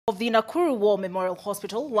Of the Nakuru War Memorial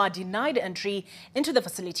Hospital were denied entry into the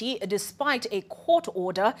facility despite a court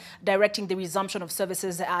order directing the resumption of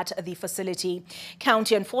services at the facility.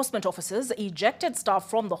 County enforcement officers ejected staff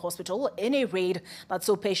from the hospital in a raid that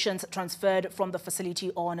saw patients transferred from the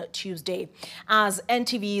facility on Tuesday. As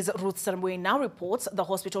NTV's Ruth Sarmwe now reports, the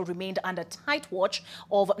hospital remained under tight watch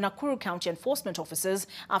of Nakuru County enforcement officers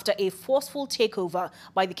after a forceful takeover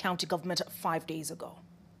by the county government 5 days ago.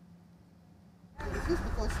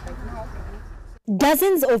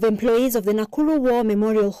 Dozens of employees of the Nakuru War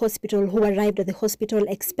Memorial Hospital who arrived at the hospital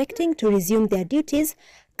expecting to resume their duties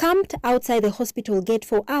camped outside the hospital gate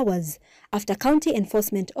for hours after county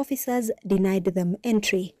enforcement officers denied them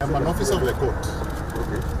entry. I'm an officer of the court.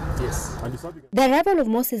 Okay. Yes. The arrival of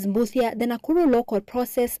Moses Mbuthia, the Nakuru local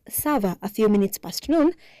process server, a few minutes past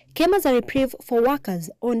noon, came as a reprieve for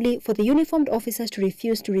workers, only for the uniformed officers to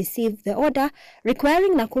refuse to receive the order,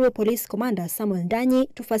 requiring Nakuru Police Commander Samuel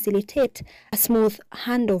Danyi to facilitate a smooth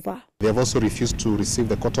handover. They have also refused to receive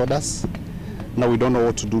the court orders. Now we don't know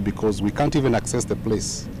what to do because we can't even access the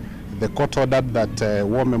place. The court ordered that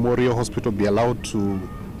War Memorial Hospital be allowed to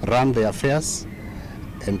run their affairs,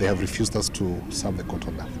 and they have refused us to serve the court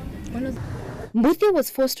order. Mbuthia was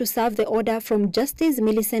forced to serve the order from Justice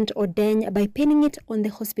Millicent Odeny by pinning it on the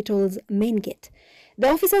hospital's main gate. The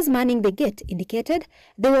officers manning the gate indicated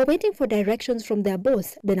they were waiting for directions from their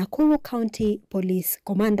boss, the Nakuru County Police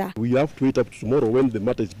Commander. We have to wait up to tomorrow when the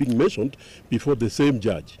matter is being mentioned before the same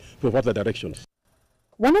judge for further directions.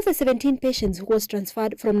 One of the 17 patients who was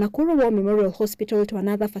transferred from Nakuru War Memorial Hospital to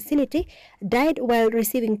another facility died while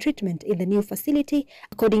receiving treatment in the new facility,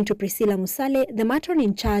 according to Priscilla Musale, the matron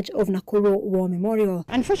in charge of Nakuru War Memorial.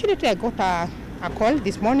 Unfortunately, I got a call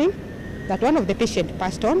this morning that one of the patients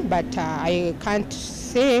passed on, but I can't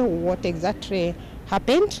say what exactly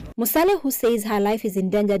happened. Musale, who says her life is in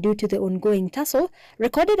danger due to the ongoing tussle,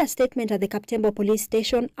 recorded a statement at the Kaptembo police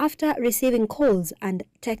station after receiving calls and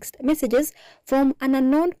text messages from an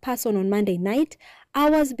unknown person on Monday night,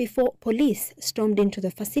 hours before police stormed into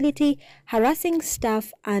the facility, harassing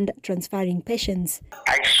staff and transferring patients.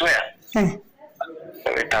 I swear.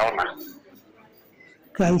 Wewe taona.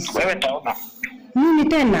 Wewe taona. Nini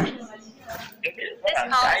tena? This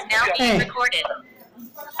call is now being recorded.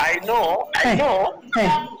 I know you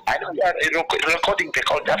are recording the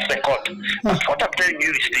call, that's record. But what I'm telling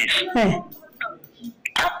you is this.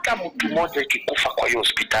 Hata mtu mmoja ikikufa kwa hiyo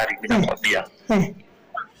hospitali, ninakwambia,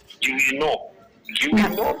 you will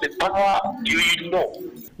know the power, you will know.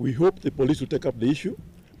 We hope the police will take up the issue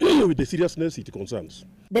with the seriousness it concerns.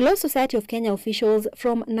 The Law Society of Kenya officials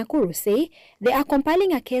from Nakuru say they are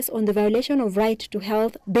compiling a case on the violation of right to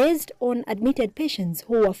health based on admitted patients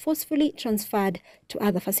who were forcefully transferred to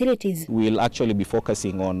other facilities. We'll actually be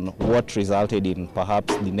focusing on what resulted in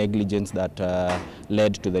perhaps the negligence that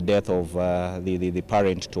led to the death of the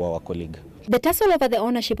parent to our colleague. The tussle over the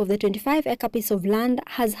ownership of the 25-acre piece of land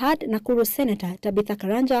has had Nakuru Senator Tabitha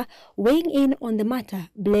Karanja weighing in on the matter,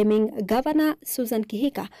 blaming Governor Susan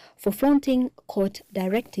Kihika for flaunting court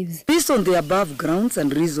directives. Based on the above grounds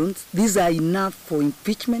and reasons, these are enough for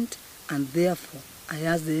impeachment, and therefore I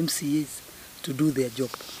ask the MCAs to do their job.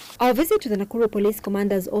 Our visit to the Nakuru Police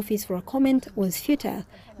Commander's office for a comment was futile.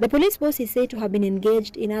 The police boss is said to have been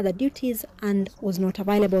engaged in other duties and was not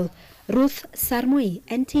available. Ruth Sarmwe,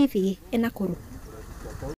 NTV in Nakuru.